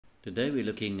Today we're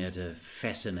looking at a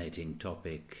fascinating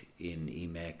topic in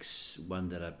Emacs, one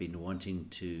that I've been wanting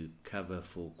to cover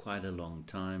for quite a long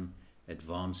time: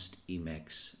 advanced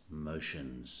Emacs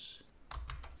motions.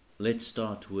 Let's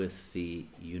start with the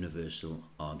universal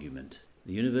argument.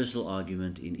 The universal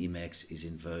argument in Emacs is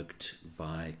invoked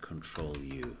by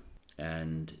Control-U.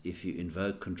 And if you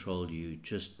invoke Control-U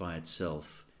just by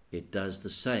itself, it does the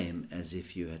same as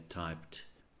if you had typed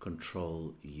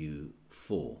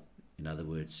Control-U4. In other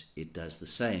words, it does the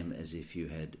same as if you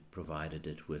had provided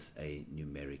it with a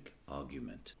numeric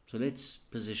argument. So let's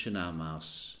position our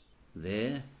mouse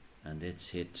there, and let's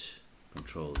hit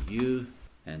Control-U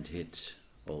and hit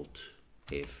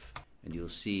Alt-F. And you'll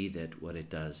see that what it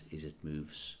does is it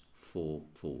moves 4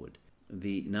 forward.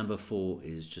 The number 4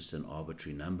 is just an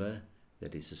arbitrary number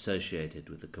that is associated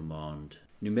with the command.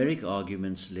 Numeric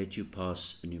arguments let you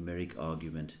pass a numeric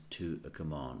argument to a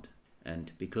command.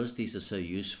 And because these are so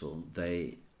useful,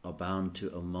 they are bound to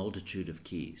a multitude of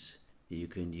keys. You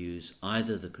can use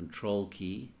either the control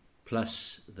key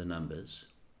plus the numbers,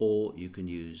 or you can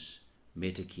use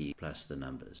meta key plus the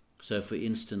numbers. So for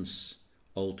instance,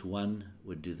 Alt-1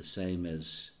 would do the same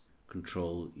as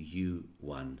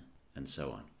Control-U1, and so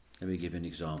on. Let me give you an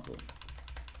example.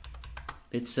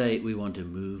 Let's say we want to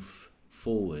move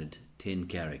forward 10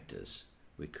 characters.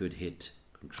 We could hit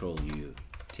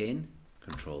Control-U10,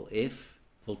 Control-F.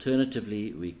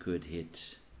 Alternatively, we could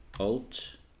hit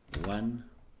Alt-1,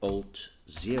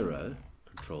 Alt-0,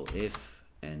 Control-F,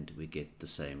 and we get the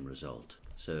same result.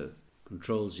 So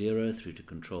Control-0 through to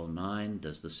Control-9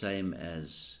 does the same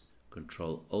as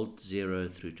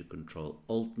Control-Alt-0 through to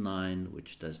Control-Alt-9,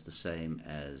 which does the same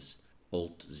as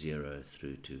Alt-0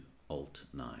 through to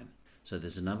Alt-9. So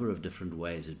there's a number of different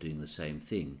ways of doing the same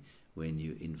thing when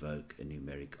you invoke a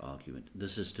numeric argument.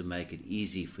 This is to make it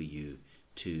easy for you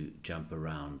to jump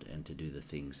around and to do the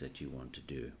things that you want to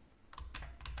do.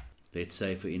 Let's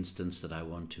say, for instance, that I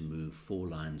want to move 4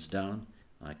 lines down.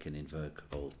 I can invoke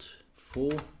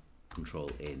Alt-4,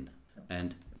 Control-N,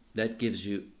 and that gives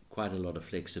you quite a lot of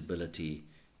flexibility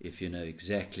if you know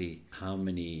exactly how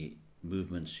many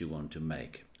movements you want to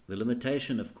make. The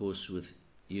limitation, of course, with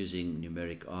using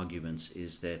numeric arguments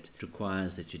is that it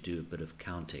requires that you do a bit of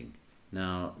counting.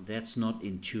 Now, that's not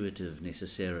intuitive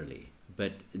necessarily,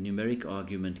 but a numeric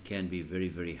argument can be very,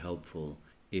 very helpful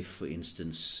if, for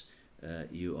instance,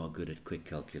 you are good at quick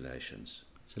calculations.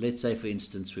 So let's say, for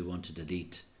instance, we want to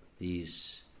delete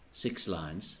these 6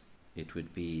 lines. It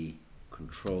would be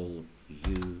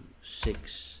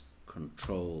Control-U6,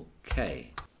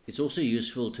 Control-K. It's also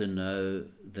useful to know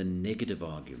the negative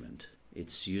argument.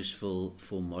 It's useful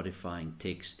for modifying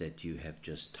text that you have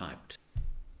just typed.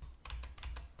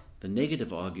 The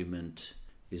negative argument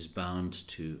is bound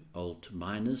to Alt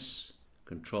minus,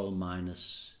 Control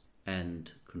minus,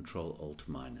 and Control Alt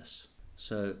minus.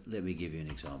 So let me give you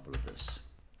an example of this.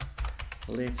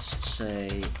 Let's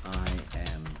say I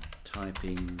am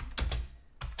typing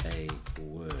a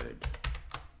word,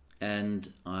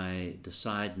 and I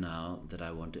decide now that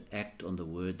I want to act on the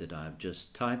word that I've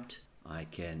just typed. I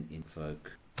can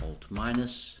invoke Alt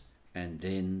minus and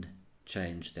then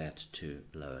change that to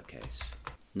lowercase.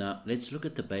 Now let's look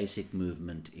at the basic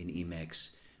movement in Emacs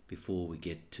before we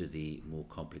get to the more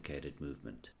complicated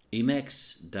movement.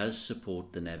 Emacs does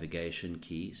support the navigation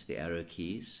keys, the arrow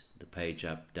keys, the page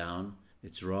up, down.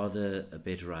 It's rather a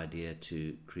better idea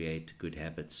to create good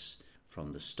habits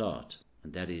from the start,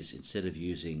 and that is, instead of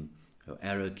using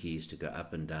arrow keys to go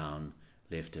up and down,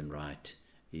 left and right,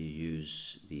 you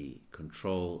use the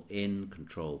Control-N,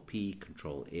 Control-P,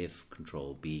 Control-F,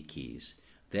 Control-B keys.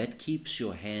 That keeps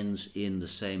your hands in the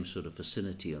same sort of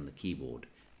vicinity on the keyboard,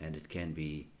 and it can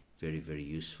be very, very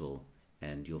useful,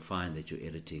 and you'll find that your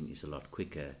editing is a lot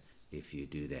quicker if you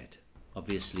do that.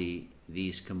 Obviously,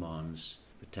 these commands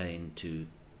pertain to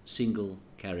single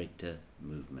character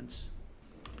movements.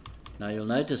 Now you'll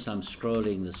notice I'm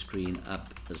scrolling the screen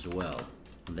up as well,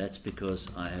 and that's because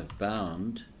I have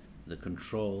bound the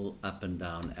control up and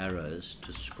down arrows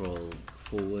to scroll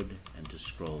forward and to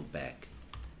scroll back.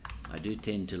 I do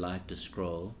tend to like to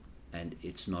scroll, and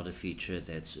it's not a feature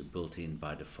that's built in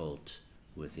by default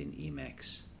within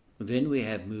Emacs. Then we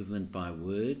have movement by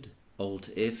word.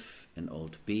 Alt-F and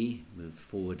Alt-B move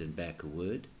forward and back a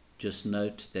word. Just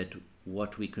note that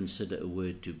what we consider a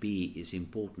word to be is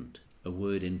important. A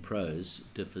word in prose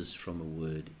differs from a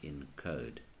word in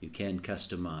code. You can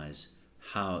customize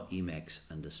how Emacs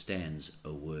understands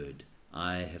a word.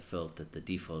 I have felt that the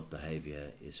default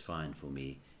behavior is fine for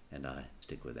me, and I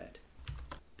stick with that.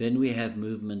 Then we have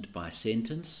movement by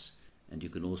sentence, and you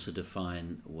can also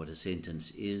define what a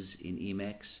sentence is in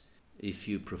Emacs. If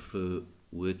you prefer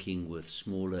working with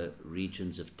smaller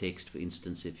regions of text. For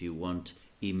instance, if you want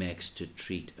Emacs to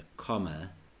treat a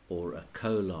comma or a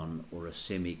colon or a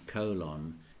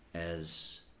semicolon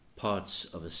as parts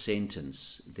of a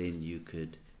sentence, then you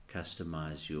could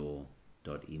customize your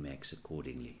 .emacs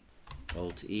accordingly.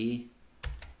 Alt-E,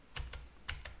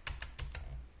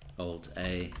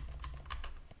 Alt-A.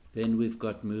 Then we've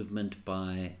got movement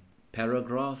by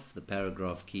paragraph. The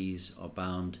paragraph keys are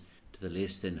bound to the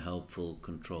less than helpful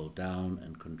Control down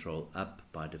and Control up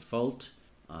by default.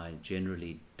 I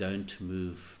generally don't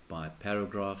move by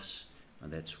paragraphs,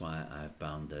 and that's why I've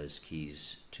bound those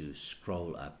keys to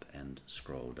scroll up and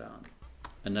scroll down.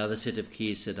 Another set of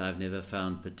keys that I've never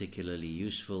found particularly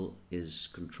useful is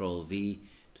Control V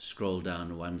to scroll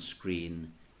down one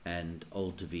screen and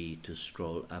Alt V to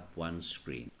scroll up one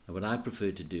screen. And what I prefer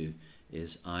to do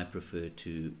is I prefer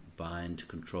to bind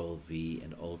Control V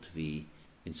and Alt V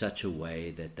in such a way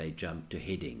that they jump to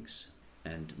headings.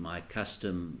 And my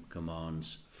custom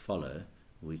commands follow,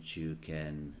 which you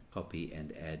can copy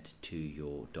and add to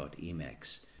your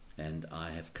 .emacs. And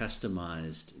I have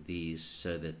customized these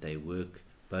so that they work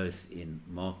both in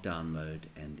Markdown mode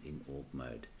and in org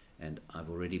mode. And I've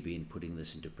already been putting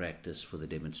this into practice for the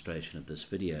demonstration of this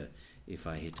video. If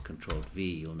I hit Control V,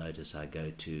 you'll notice I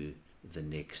go to the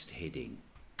next heading.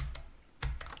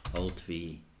 Alt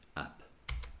V up.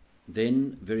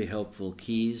 Then very helpful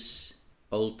keys.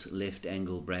 Alt left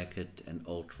angle bracket and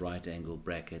Alt right angle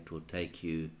bracket will take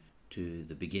you to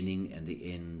the beginning and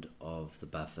the end of the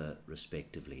buffer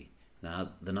respectively. Now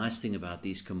the nice thing about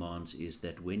these commands is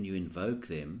that when you invoke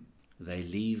them, they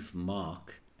leave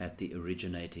mark at the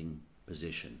originating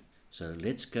position. So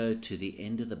let's go to the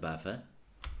end of the buffer.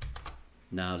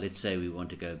 Now let's say we want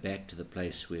to go back to the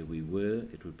place where we were.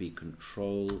 It would be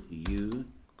Control U,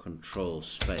 Control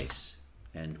space,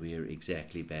 and we're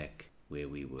exactly back where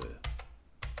we were.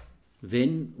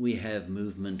 Then we have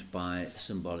movement by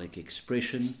symbolic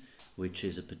expression, which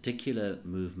is a particular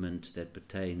movement that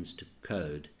pertains to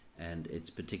code, and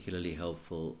it's particularly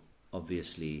helpful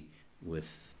obviously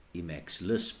with Emacs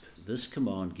Lisp. This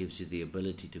command gives you the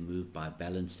ability to move by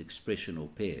balanced expression or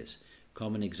pairs.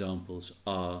 Common examples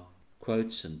are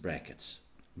quotes and brackets.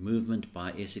 Movement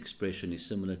by S expression is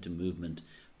similar to movement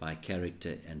by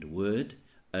character and word,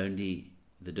 only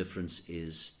the difference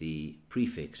is the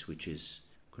prefix, which is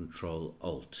Control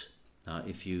Alt. Now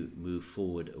if you move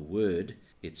forward a word,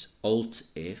 it's Alt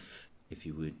F. If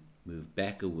you would move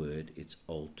back a word, it's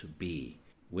Alt B.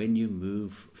 When you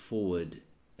move forward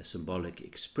a symbolic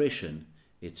expression,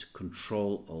 it's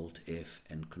Control Alt F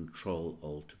and Control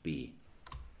Alt B.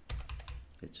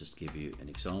 Let's just give you an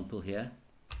example here.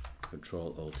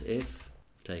 Control Alt F,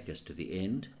 take us to the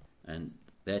end, and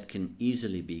that can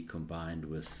easily be combined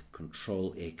with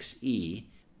Control XE,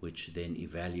 which then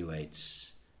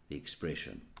evaluates the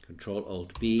expression. Control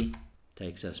Alt B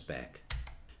takes us back.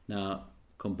 Now,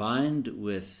 combined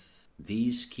with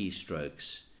these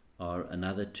keystrokes are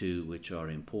another two which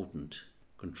are important.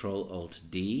 Control Alt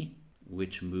D,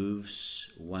 which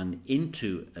moves one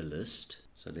into a list.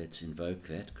 So let's invoke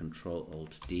that, Control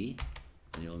Alt D,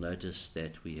 and you'll notice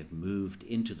that we have moved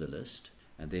into the list.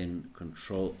 And then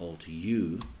Control Alt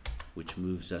U, which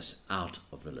moves us out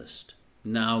of the list.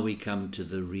 Now we come to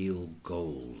the real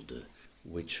gold,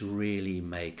 which really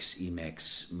makes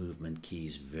Emacs movement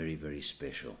keys very, very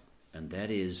special. And that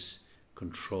is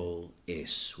Control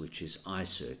S, which is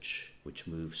iSearch, which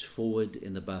moves forward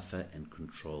in the buffer, and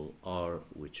Control R,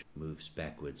 which moves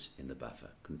backwards in the buffer.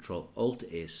 Control Alt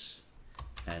S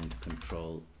and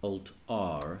Control Alt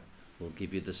R will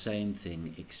give you the same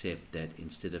thing, except that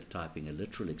instead of typing a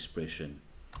literal expression,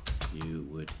 you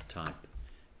would type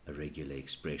a regular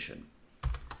expression.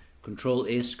 Control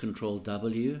S, Control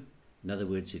W. In other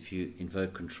words, if you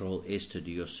invoke Control S to do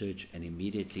your search and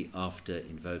immediately after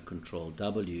invoke Control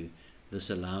W, this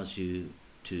allows you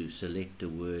to select a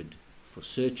word for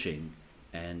searching,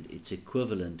 and it's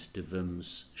equivalent to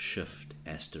Vim's Shift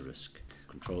asterisk.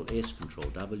 Control S, Control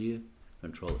W,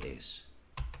 Control S.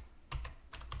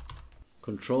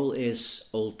 Control S,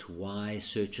 Alt Y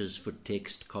searches for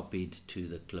text copied to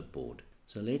the clipboard.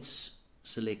 So let's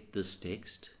select this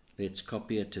text. Let's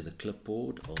copy it to the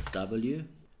clipboard, Alt W.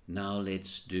 Now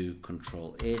let's do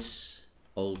Control S,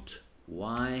 Alt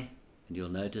Y, and you'll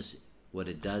notice what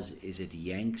it does is it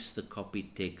yanks the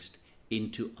copied text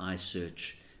into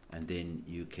iSearch, and then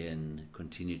you can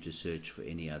continue to search for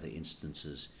any other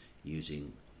instances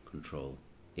using Control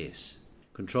S.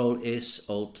 Control S,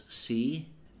 Alt C,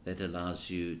 that allows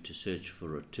you to search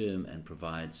for a term and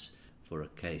provides for a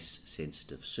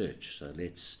case-sensitive search. So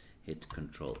let's hit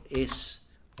Control S,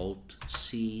 Alt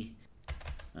C,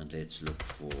 and let's look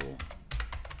for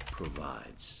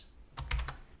provides.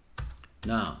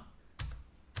 Now,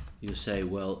 you say,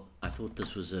 well, I thought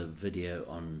this was a video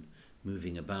on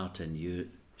moving about and you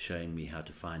showing me how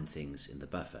to find things in the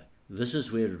buffer. This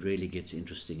is where it really gets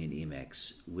interesting in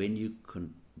Emacs, when you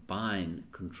combine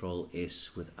Control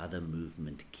S with other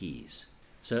movement keys.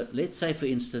 So let's say, for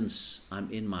instance, I'm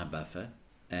in my buffer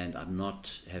and I'm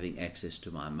not having access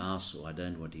to my mouse, or I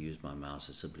don't want to use my mouse,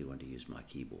 I simply want to use my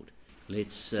keyboard.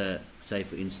 Let's say,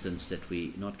 for instance, that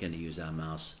we're not going to use our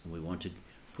mouse and we want to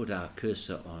put our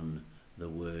cursor on the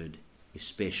word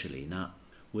especially. Now,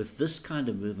 with this kind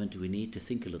of movement, we need to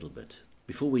think a little bit.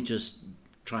 Before we just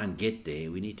try and get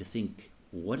there, we need to think,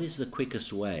 what is the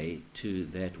quickest way to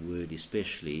that word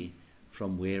especially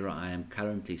from where I am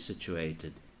currently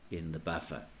situated in the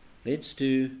buffer? Let's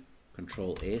do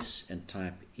Control S and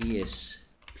type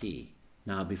ESP.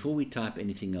 Now, before we type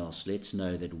anything else, let's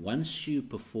know that once you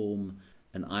perform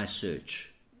an iSearch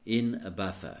in a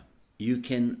buffer, you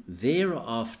can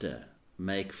thereafter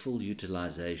make full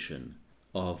utilization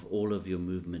of all of your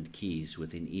movement keys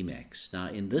within Emacs. Now,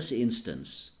 in this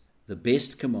instance, the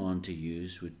best command to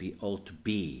use would be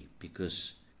Alt-B,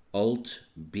 because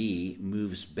Alt-B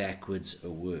moves backwards a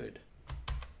word.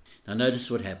 Now, notice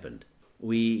what happened.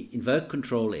 We invoke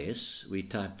Control S, we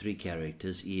type 3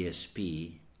 characters,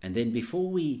 ESP, and then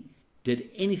before we did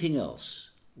anything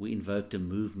else, we invoked a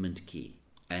movement key,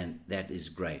 and that is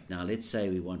great. Now, let's say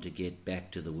we want to get back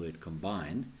to the word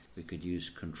combine. We could use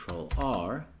Control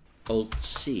R,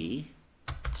 Alt-C,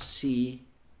 C-O,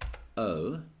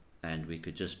 and we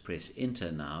could just press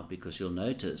enter now, because you'll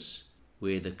notice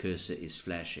where the cursor is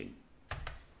flashing,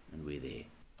 and we're there.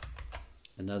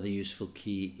 Another useful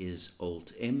key is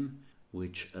Alt-M,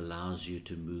 which allows you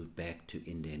to move back to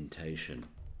indentation.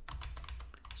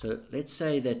 So let's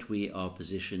say that we are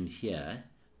positioned here.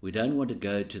 We don't want to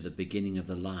go to the beginning of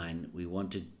the line, we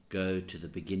want to go to the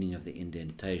beginning of the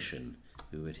indentation.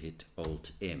 We would hit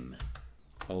Alt-M.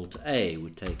 Alt-A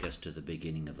would take us to the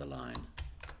beginning of the line.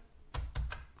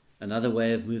 Another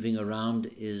way of moving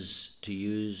around is to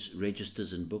use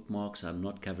registers and bookmarks. I'm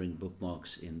not covering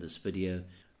bookmarks in this video.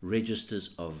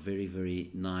 Registers are very, very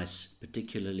nice,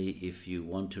 particularly if you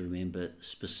want to remember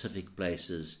specific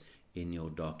places in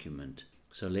your document.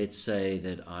 So let's say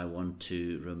that I want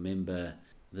to remember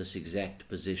this exact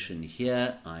position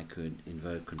here. I could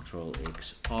invoke Control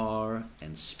X, R,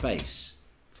 and space,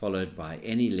 followed by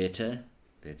any letter.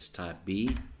 Let's type B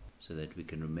so that we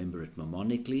can remember it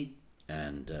mnemonically.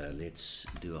 And let's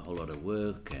do a whole lot of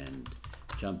work and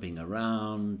jumping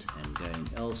around and going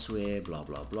elsewhere, blah,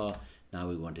 blah, blah. Now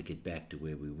we want to get back to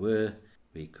where we were.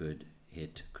 We could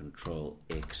hit Control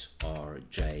X, R,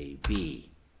 J, B,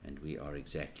 and we are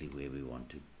exactly where we want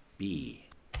to be.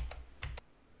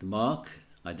 The mark,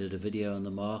 I did a video on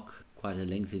the mark, quite a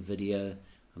lengthy video.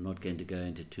 I'm not going to go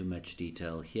into too much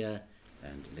detail here.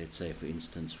 And let's say, for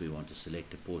instance, we want to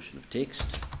select a portion of text.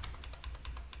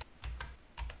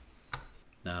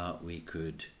 Now we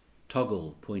could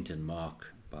toggle point and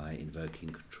mark by invoking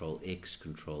Control X,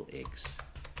 Control X,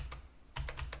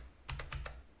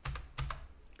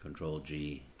 Control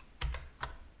G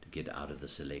to get out of the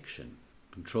selection.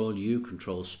 Control U,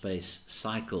 Control Space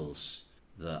cycles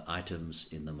the items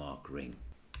in the mark ring.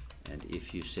 And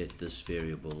if you set this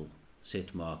variable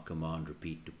set mark command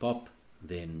repeat to pop,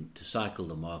 then to cycle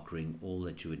the mark ring, all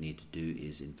that you would need to do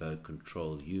is invoke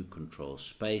Control U, Control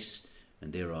Space,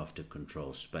 and thereafter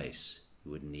Control Space. You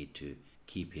wouldn't need to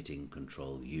keep hitting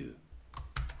Control U.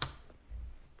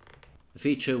 A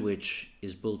feature which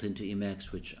is built into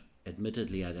Emacs, which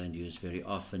admittedly I don't use very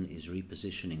often, is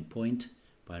Repositioning Point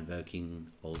by invoking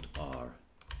Alt-R.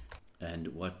 And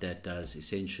what that does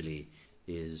essentially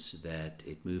is that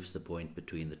it moves the point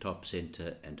between the top,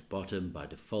 center, and bottom by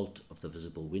default of the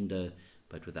visible window,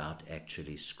 but without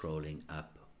actually scrolling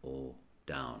up or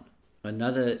down.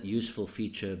 Another useful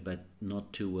feature, but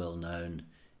not too well known,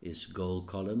 is goal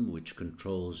column, which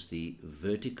controls the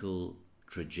vertical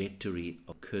trajectory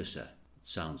of cursor. It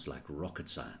sounds like rocket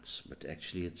science, but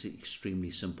actually it's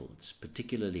extremely simple. It's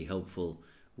particularly helpful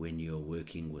when you're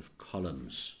working with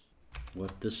columns.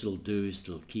 What this will do is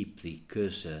it'll keep the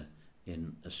cursor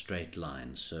in a straight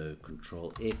line. So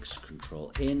Control X,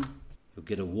 Control N. You'll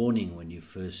get a warning when you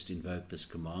first invoke this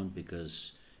command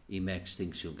because Emacs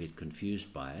thinks you'll get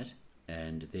confused by it.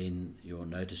 And then you'll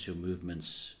notice your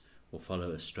movements will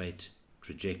follow a straight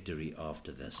trajectory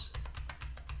after this.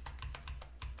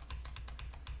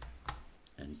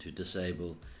 And to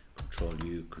disable, Control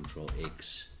U, Control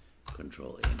X,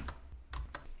 Control N.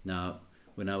 Now,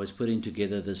 when I was putting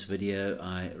together this video,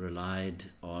 I relied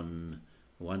on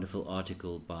a wonderful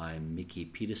article by Mickey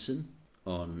Peterson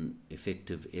on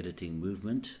effective editing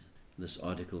movement. This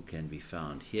article can be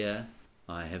found here.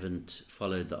 I haven't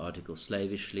followed the article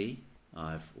slavishly.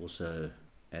 I've also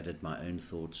added my own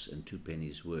thoughts and 2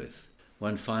 pennies worth.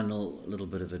 One final little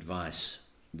bit of advice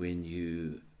when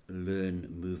you learn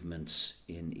movements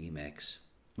in Emacs.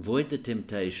 Avoid the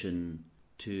temptation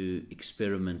to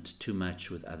experiment too much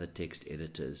with other text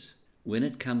editors. When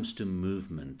it comes to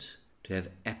movement, to have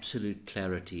absolute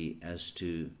clarity as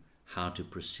to how to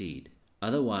proceed.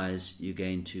 Otherwise, you're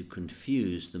going to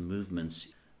confuse the movements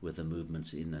with the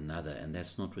movements in another, and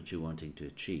that's not what you're wanting to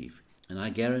achieve. And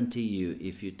I guarantee you,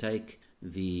 if you take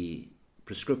the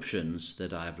prescriptions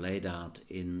that I've laid out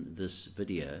in this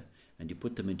video and you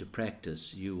put them into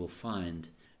practice, you will find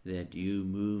that you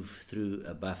move through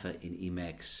a buffer in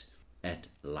Emacs at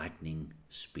lightning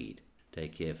speed.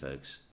 Take care, folks.